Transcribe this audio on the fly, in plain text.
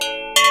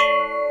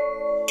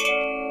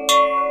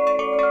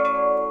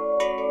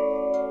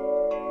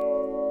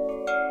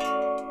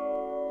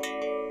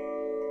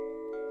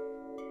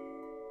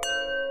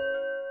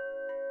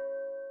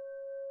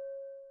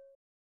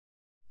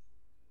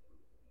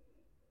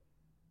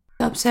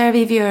Observe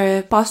if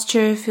your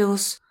posture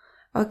feels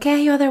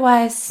okay,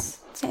 otherwise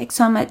take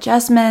some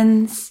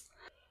adjustments.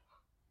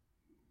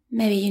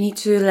 Maybe you need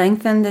to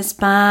lengthen the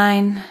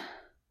spine,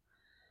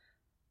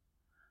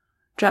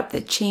 drop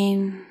the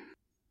chin,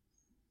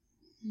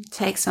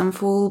 take some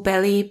full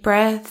belly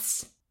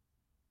breaths.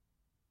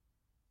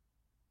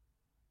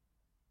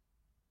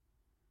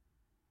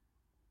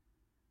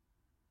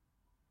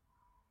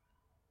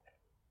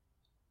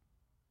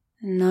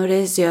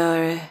 Notice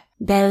your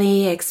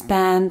belly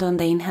expand on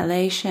the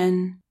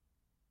inhalation.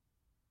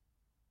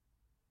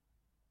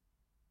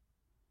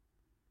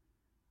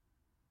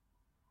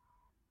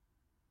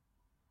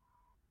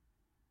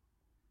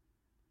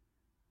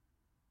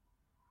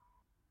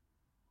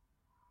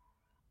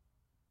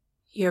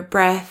 Your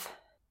breath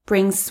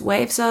brings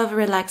waves of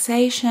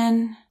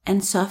relaxation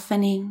and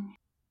softening.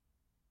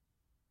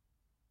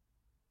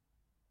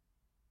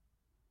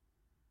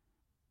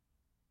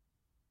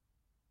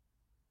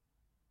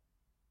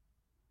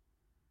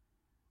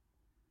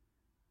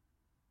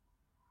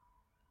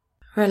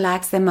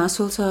 Relax the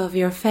muscles of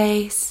your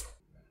face,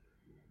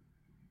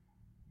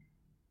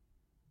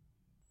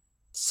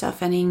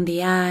 softening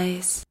the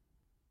eyes.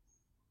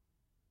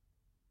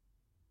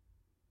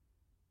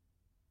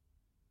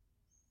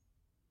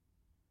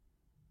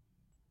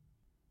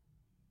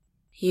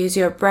 Use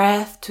your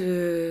breath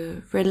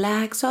to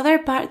relax other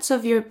parts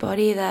of your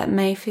body that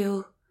may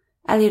feel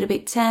a little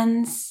bit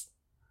tense.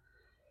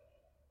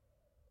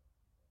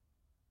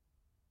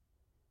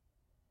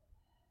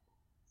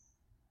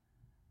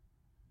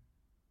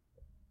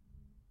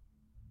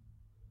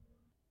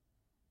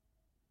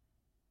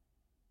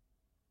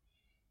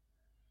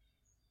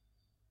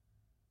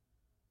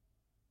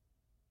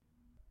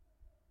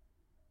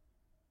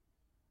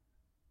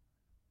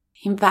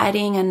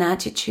 Inviting an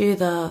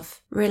attitude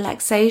of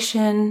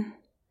relaxation.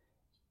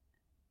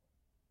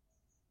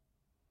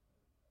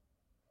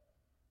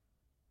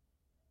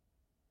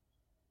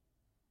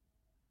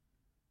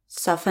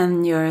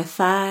 Soften your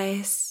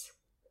thighs,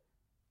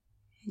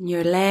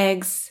 your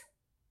legs.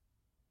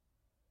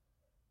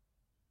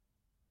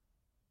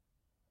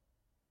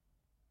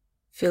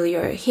 Feel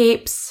your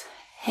hips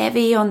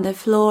heavy on the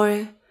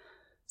floor,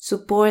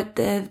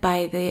 supported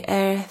by the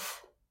earth.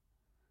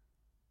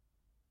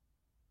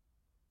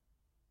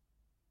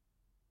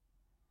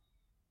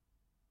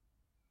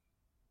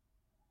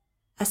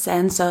 A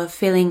sense of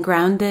feeling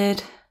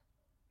grounded.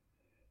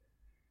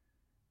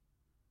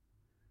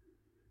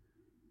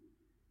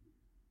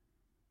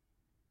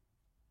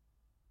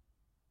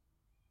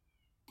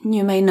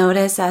 You may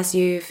notice as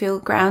you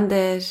feel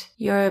grounded,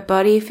 your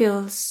body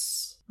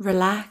feels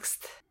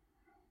relaxed.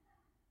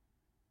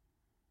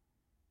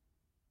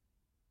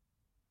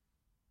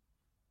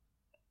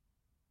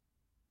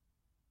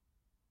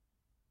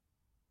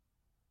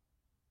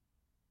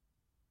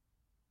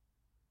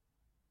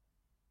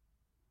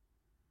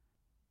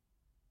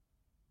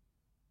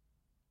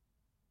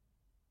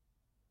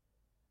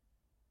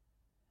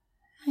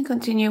 And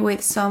continue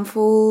with some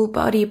full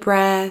body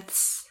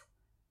breaths.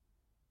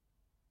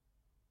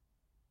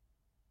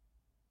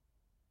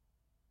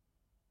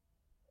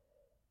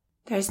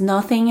 There's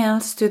nothing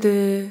else to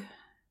do,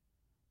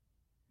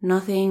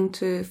 nothing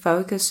to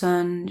focus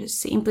on,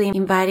 just simply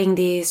inviting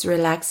this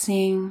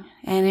relaxing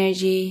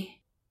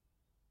energy.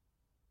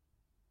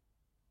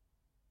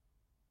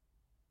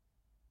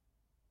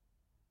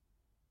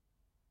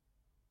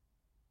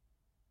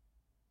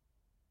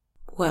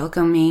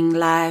 Welcoming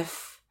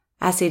life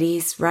as it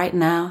is right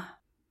now.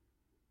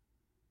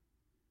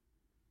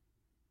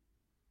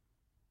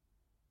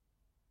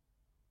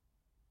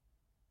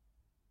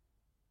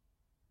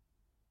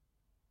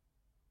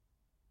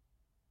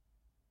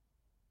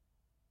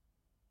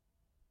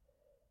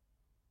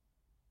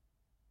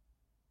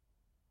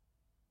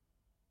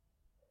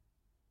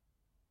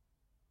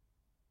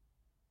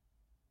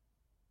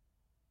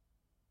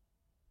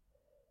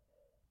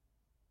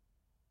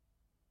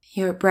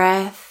 Your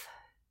breath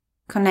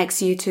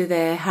connects you to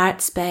the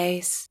heart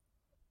space.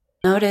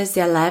 Notice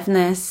the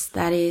aliveness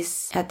that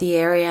is at the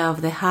area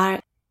of the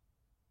heart.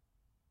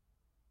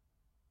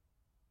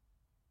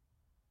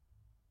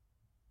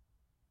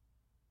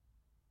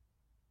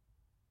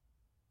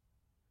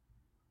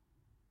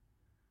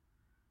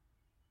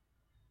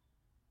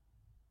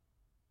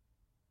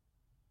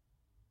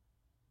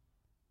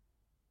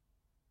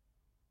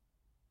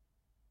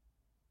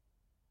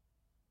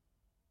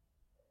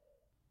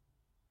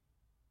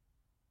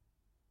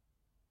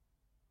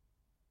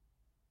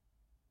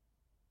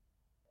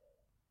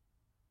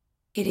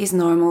 It is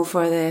normal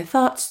for the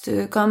thoughts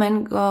to come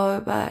and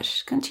go,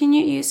 but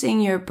continue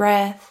using your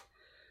breath,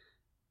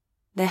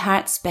 the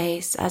heart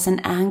space, as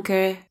an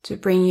anchor to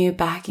bring you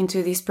back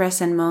into this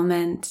present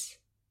moment,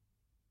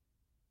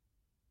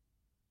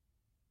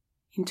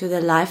 into the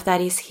life that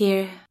is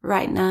here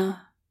right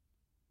now.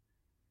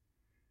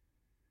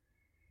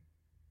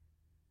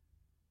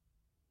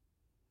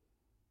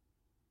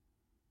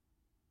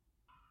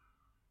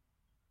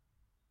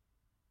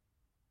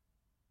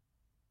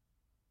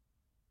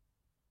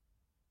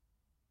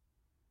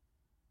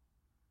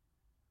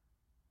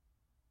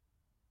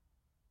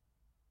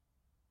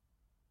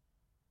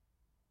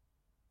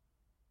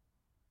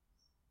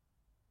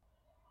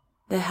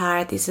 The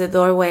heart is a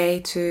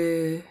doorway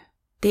to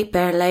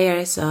deeper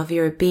layers of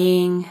your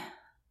being.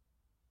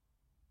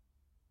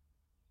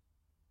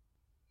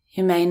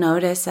 You may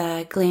notice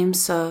a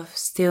glimpse of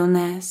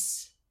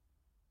stillness,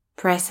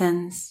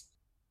 presence,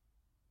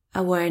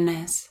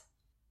 awareness.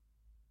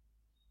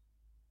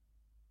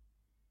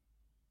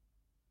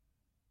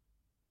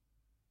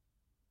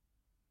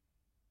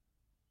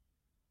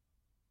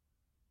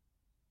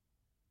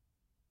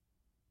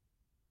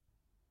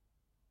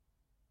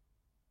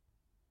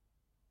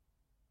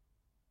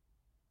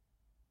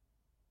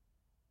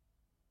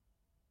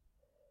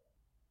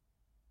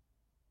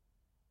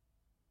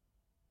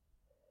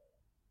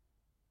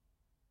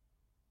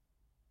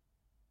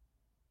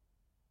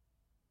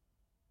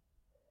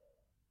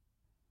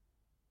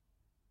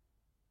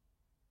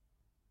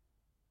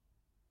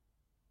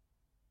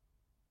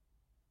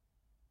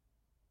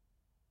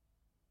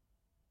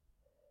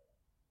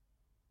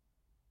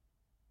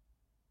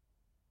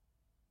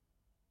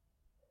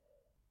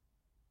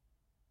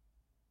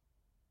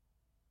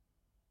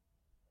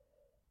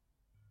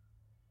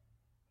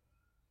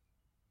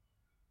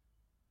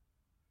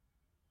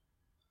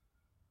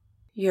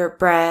 Your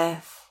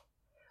breath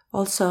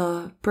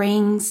also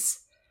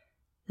brings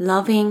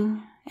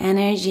loving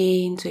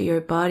energy into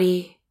your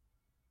body.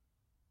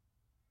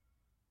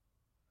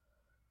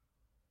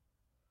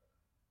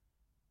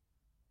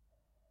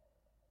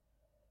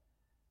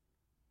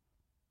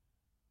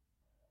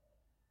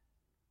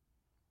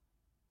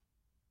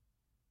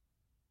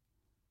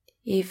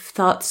 If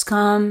thoughts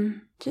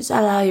come, just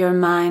allow your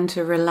mind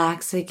to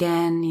relax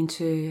again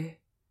into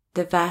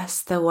the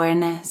vast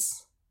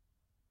awareness.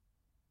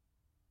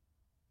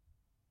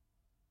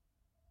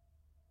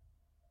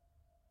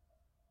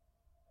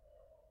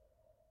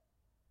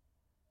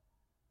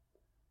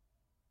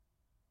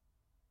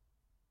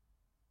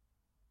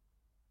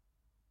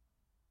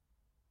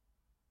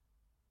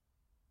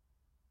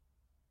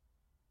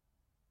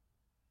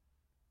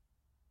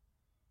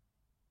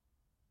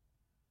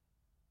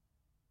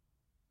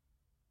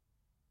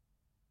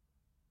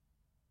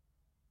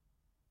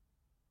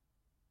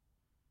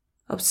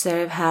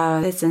 Observe how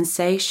the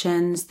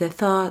sensations, the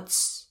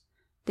thoughts,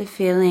 the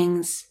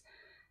feelings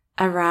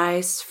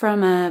arise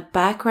from a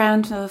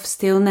background of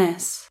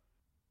stillness.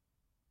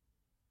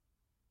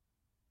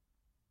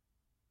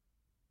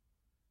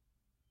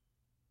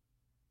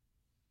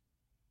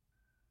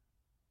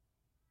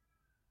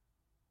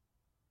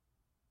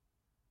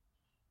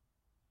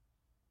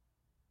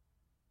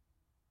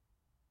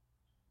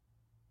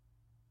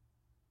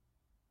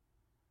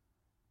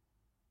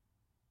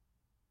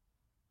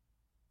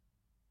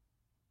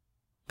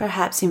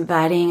 Perhaps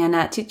inviting an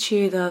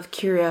attitude of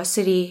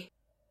curiosity,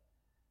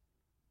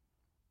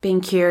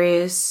 being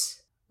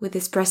curious with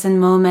this present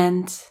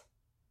moment.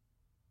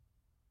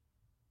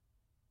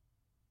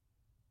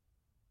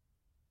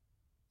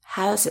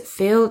 How does it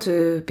feel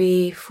to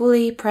be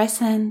fully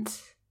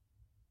present?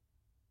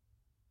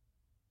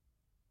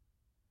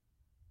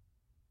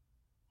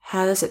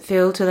 How does it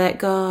feel to let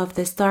go of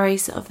the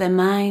stories of the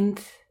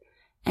mind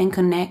and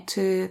connect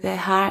to the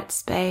heart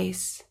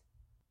space?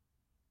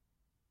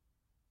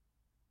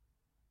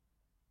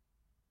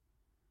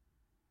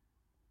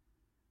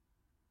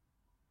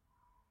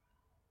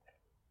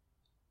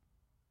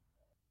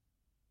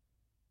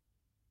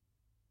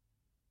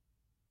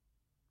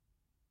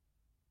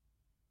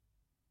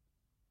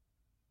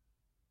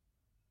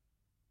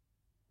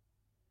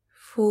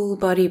 Full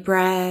body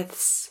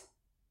breaths.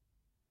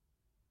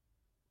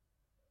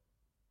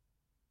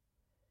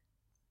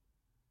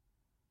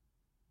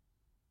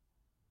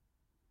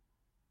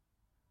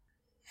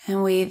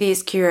 And with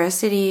this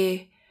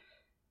curiosity,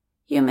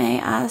 you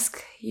may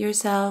ask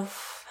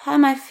yourself, how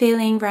am I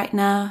feeling right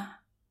now?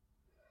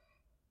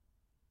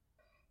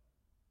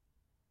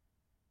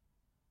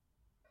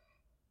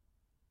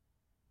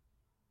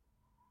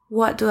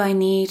 What do I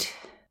need?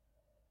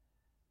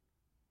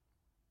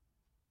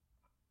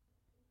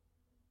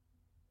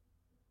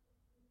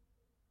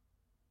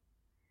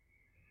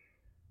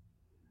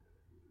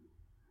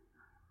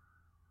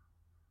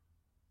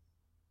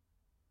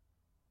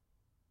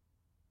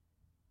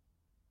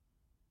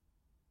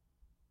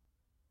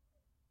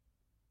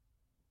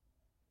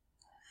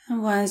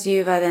 And once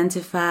you've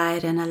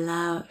identified and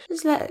allowed,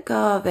 just let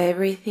go of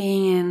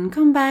everything and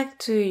come back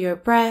to your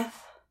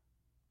breath.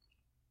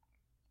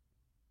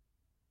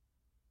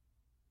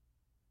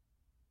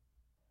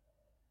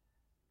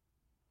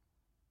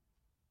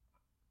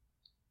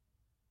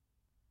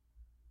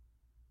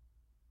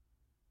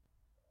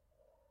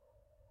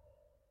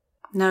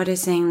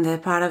 Noticing the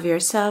part of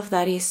yourself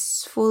that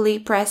is fully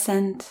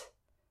present,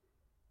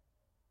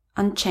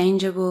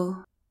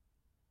 unchangeable,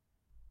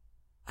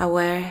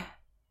 aware.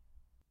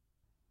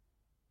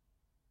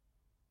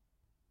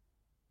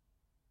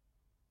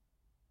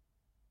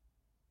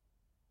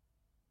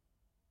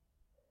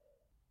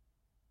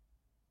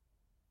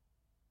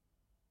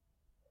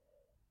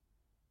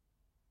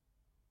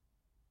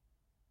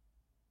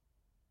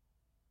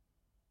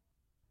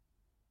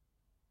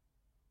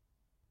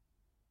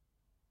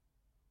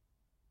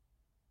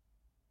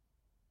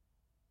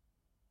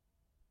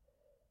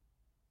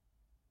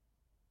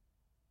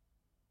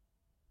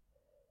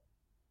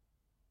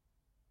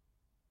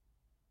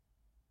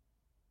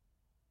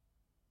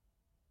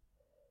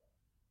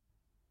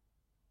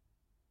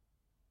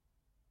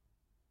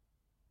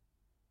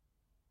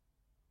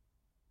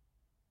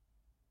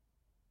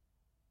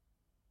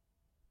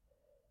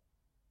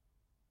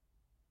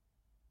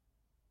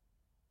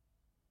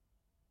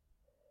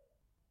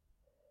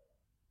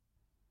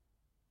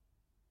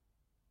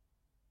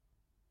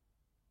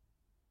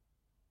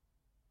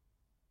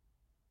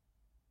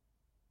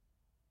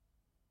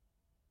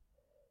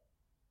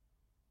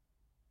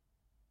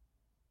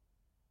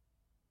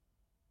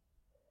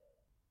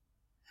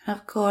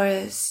 Of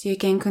course, you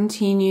can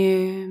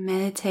continue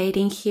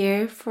meditating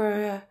here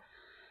for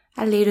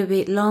a little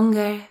bit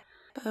longer,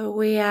 but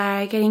we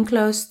are getting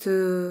close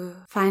to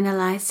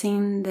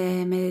finalizing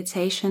the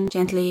meditation.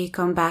 Gently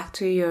come back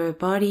to your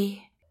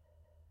body.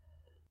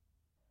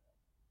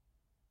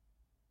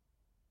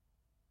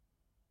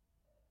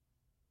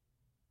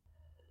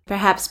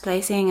 Perhaps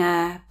placing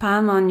a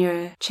palm on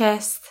your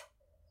chest.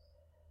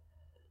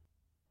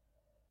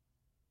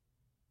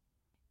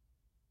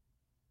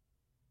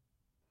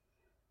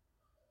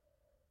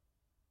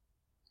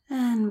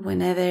 And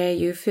whenever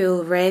you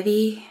feel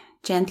ready,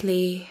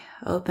 gently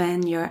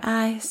open your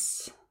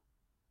eyes.